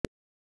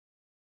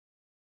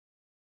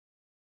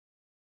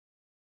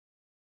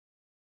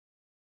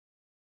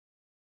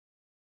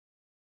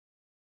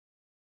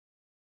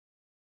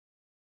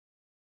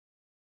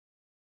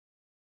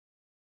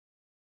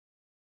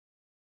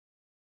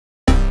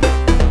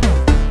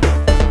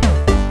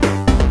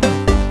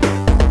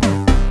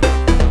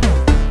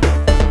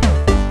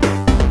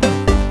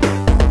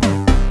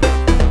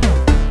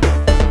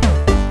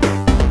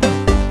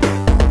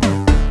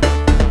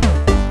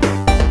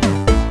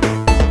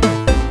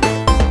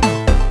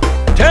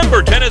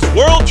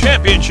World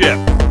Championship.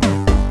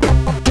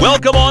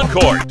 Welcome on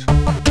court.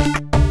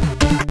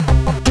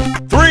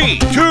 3,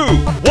 2,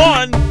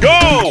 1,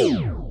 go!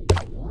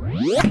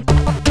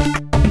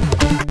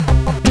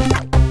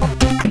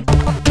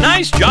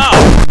 Nice job.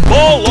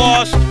 Ball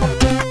lost.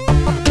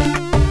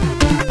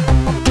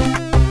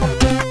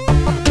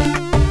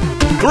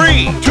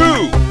 3,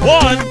 2,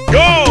 1,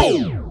 go!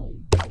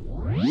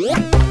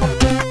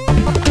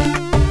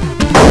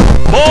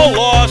 Ball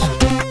lost.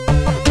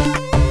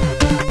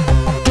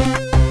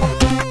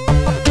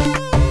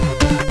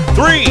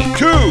 3,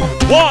 2,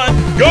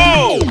 1,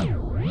 go!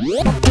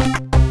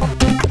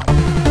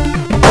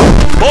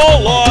 Ball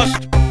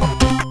lost.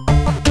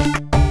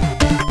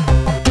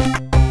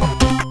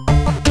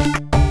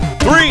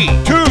 3,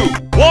 2,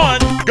 1,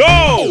 go!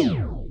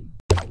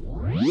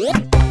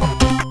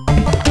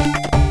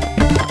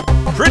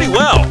 Pretty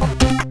well.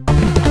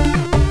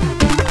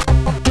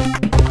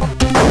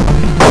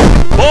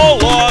 Ball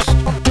lost.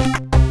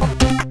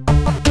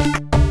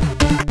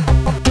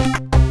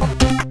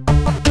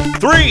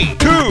 3,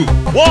 2,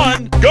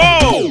 1, go!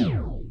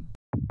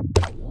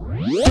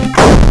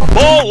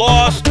 Ball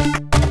lost.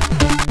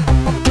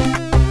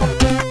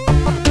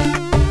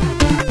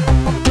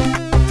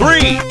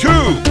 3, 2,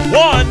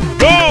 1,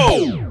 go!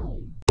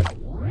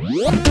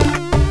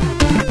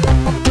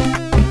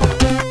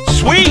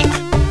 Sweet!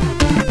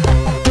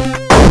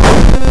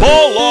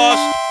 Ball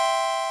lost.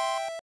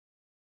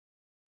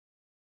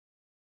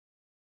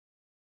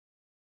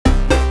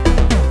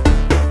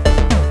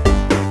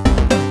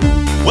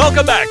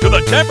 Welcome back to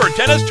the Temper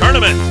Tennis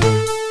Tournament.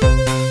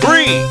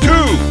 3, 2,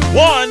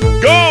 1,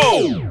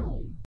 go!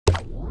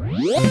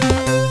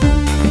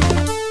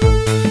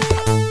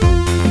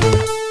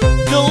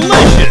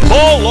 Delicious!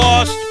 Ball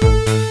lost.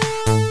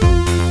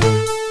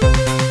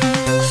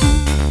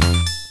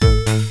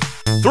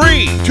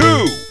 3,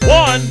 2,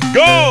 1,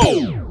 go!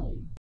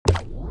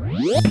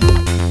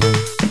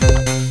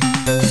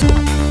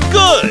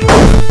 Good!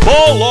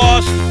 Ball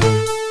lost.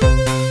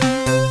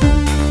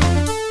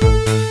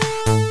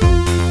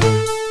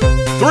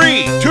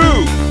 3, 2,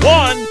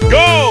 1,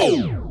 go!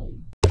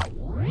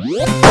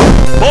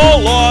 Ball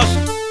lost.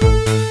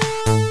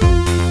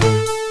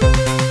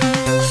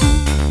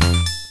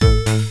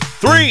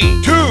 3,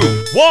 2,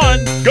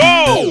 1, go!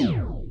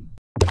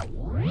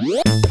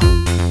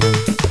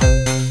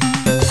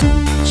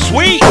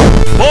 Sweet!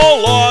 Ball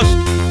lost.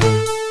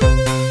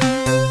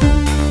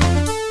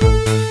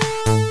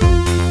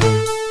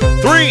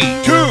 3,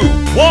 2,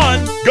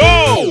 1, go!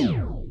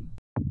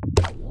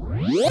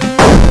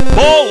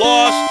 Ball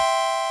lost.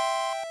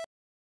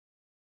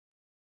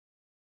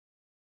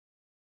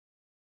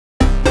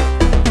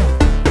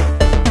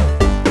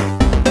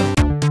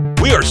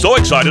 We are so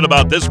excited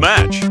about this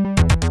match.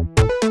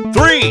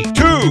 3,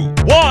 2,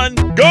 1,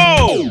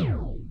 go!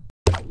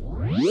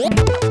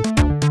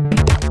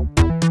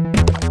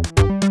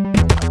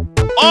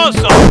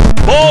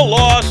 Awesome! Ball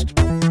lost.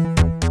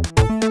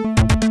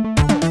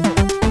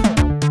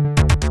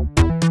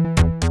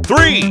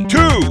 3,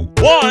 2,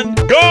 1,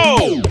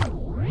 go!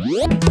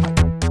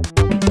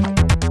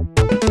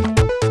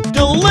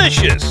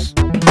 Delicious!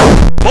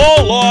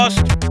 Ball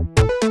lost.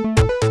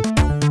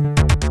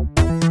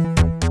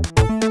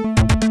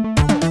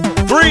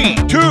 3,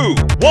 2,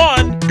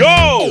 1, go!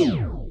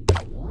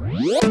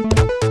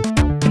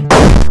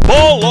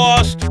 Ball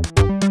lost.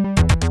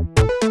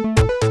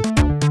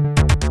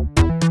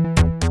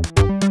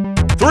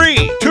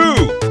 3, 2,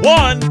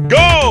 1,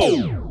 go!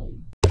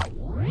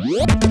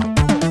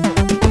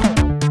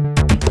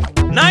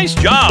 Nice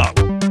job!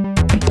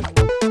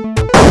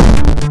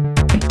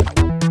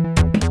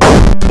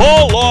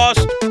 Ball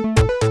lost.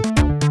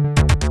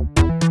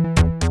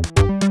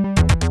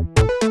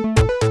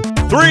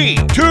 3,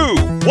 2,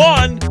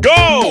 1,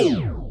 go!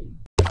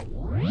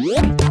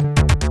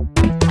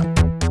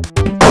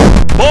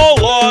 Ball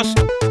lost.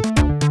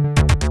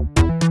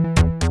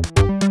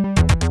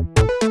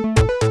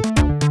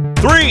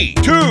 3,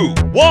 2,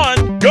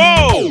 1, go!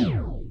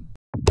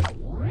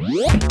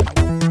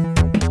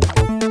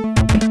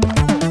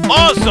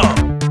 Awesome!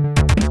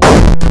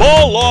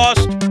 Ball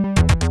lost.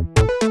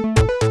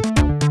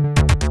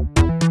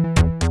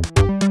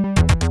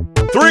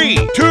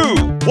 3, 2,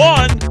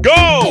 1, go!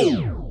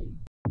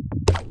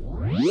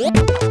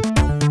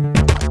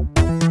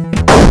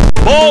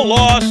 Ball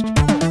lost.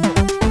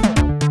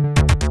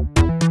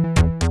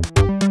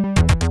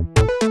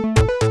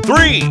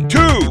 3,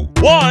 2,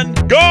 1,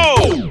 go!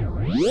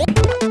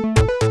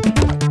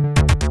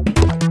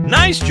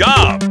 Nice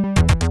job!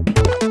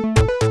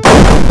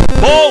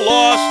 Ball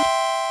lost.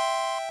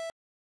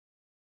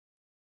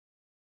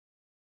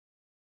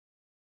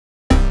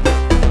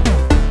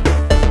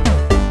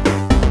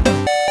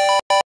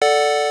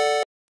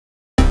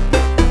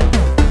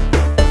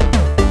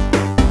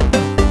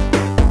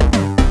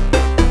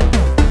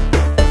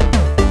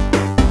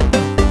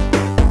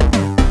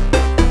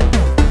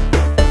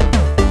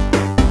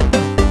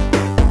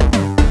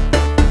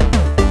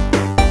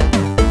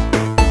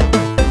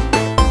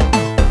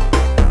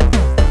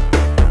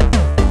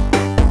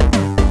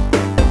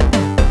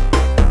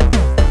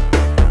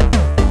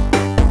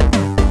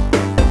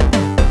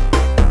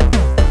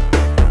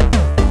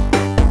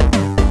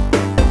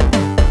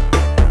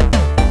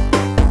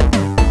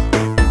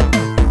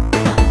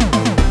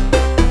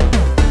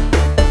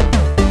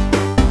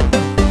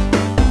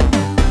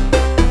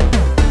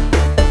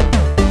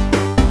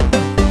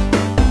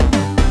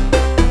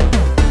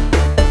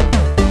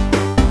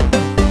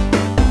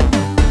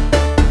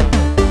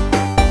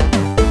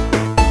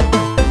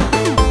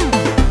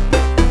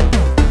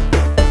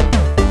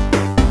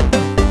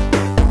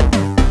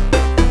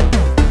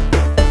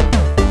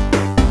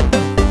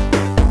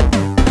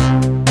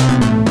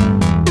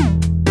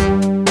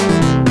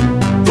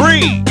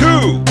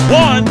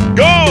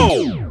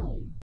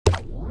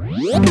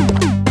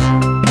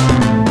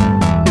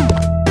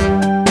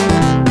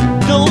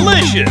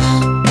 Delicious!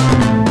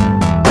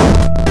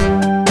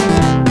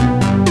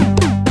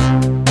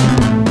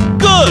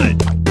 Good!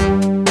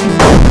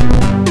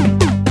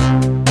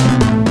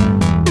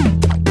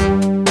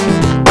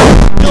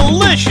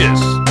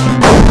 Delicious!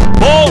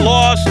 Ball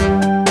lost.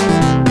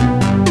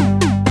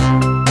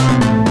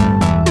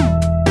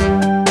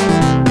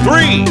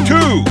 3,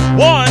 2,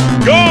 1,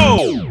 go!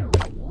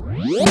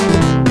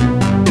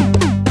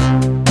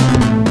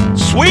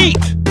 Sweet!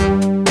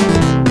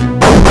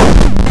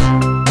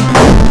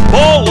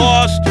 Ball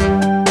lost.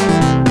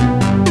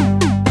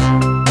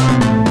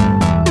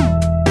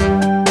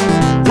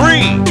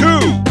 3, 2,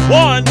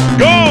 1,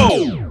 go!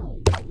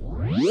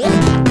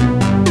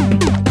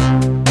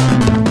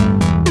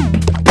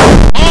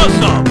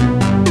 Awesome!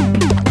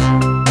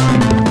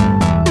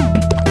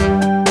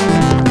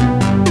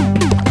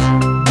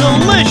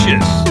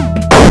 Delicious!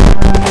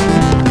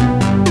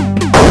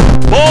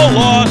 Ball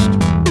lost.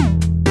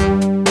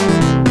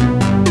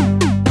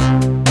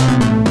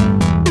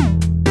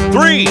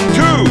 3, 2,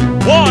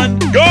 1,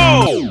 go!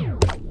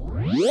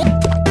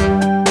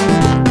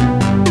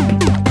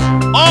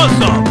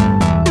 Awesome!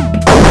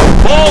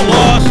 Ball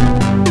lost.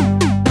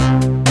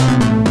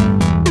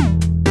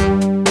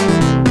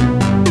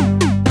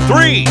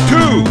 3,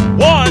 2,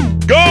 1,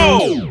 go!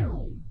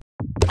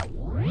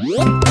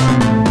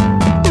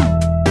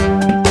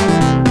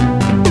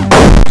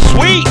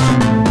 Sweet!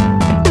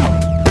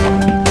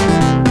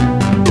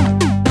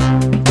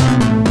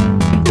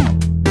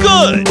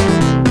 Good!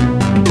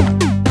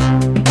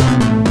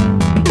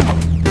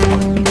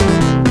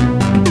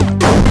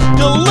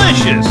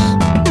 Delicious!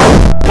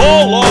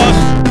 Ball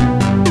lost.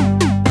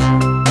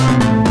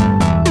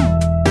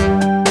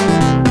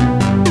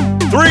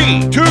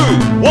 3, 2,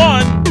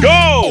 1, go!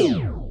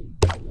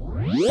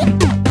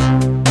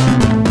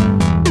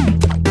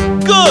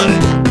 Good!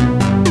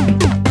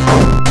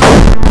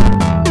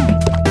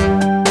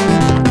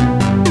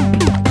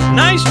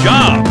 Nice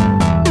job!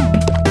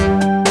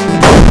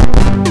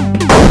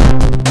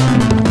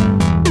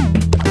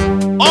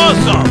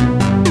 Awesome!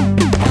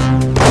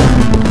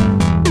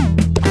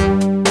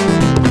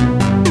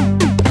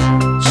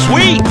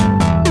 Sweet!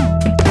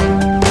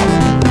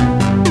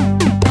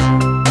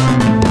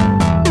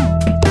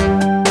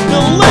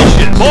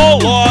 Delicious! Ball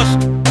lost.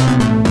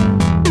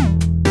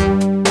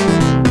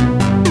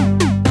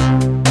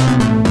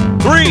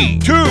 3,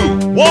 2,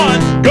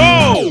 1, go!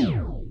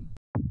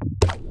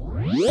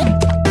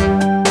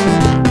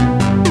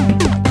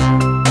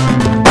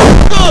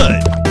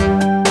 Good!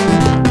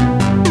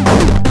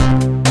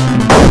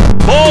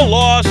 Ball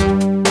lost.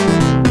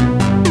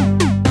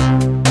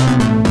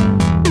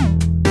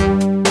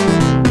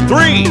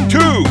 3, 2,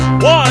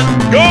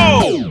 1, go!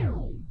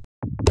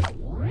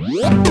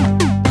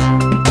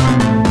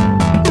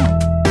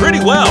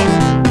 Pretty well.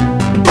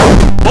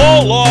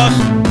 Ball lost.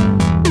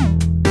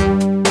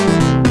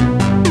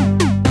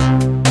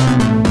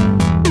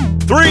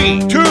 3,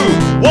 2,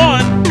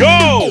 1, go!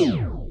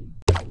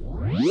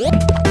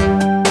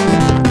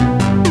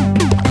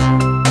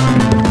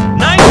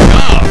 Nice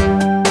job!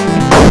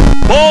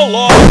 Ball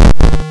lost.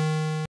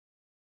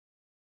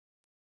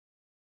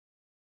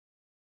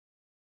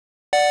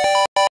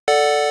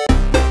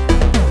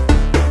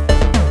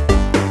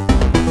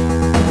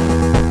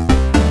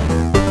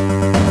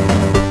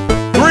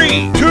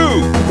 3, 2,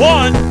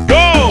 1, go!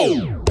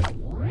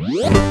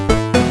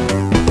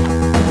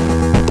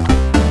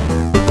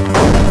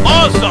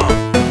 Awesome!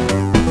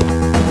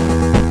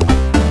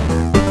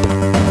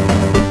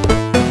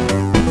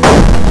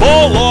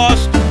 Ball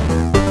lost.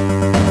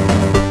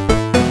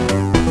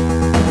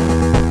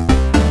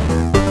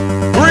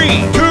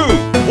 3, 2,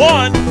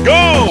 1,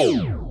 go!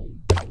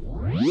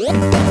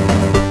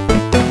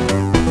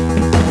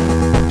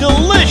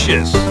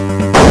 Delicious!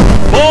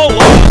 Ball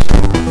lost.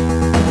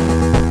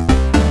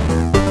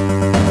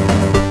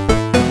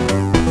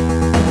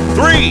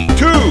 3,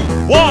 2,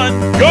 1,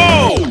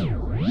 go!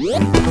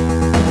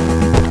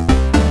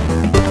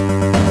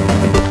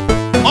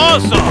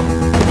 Awesome!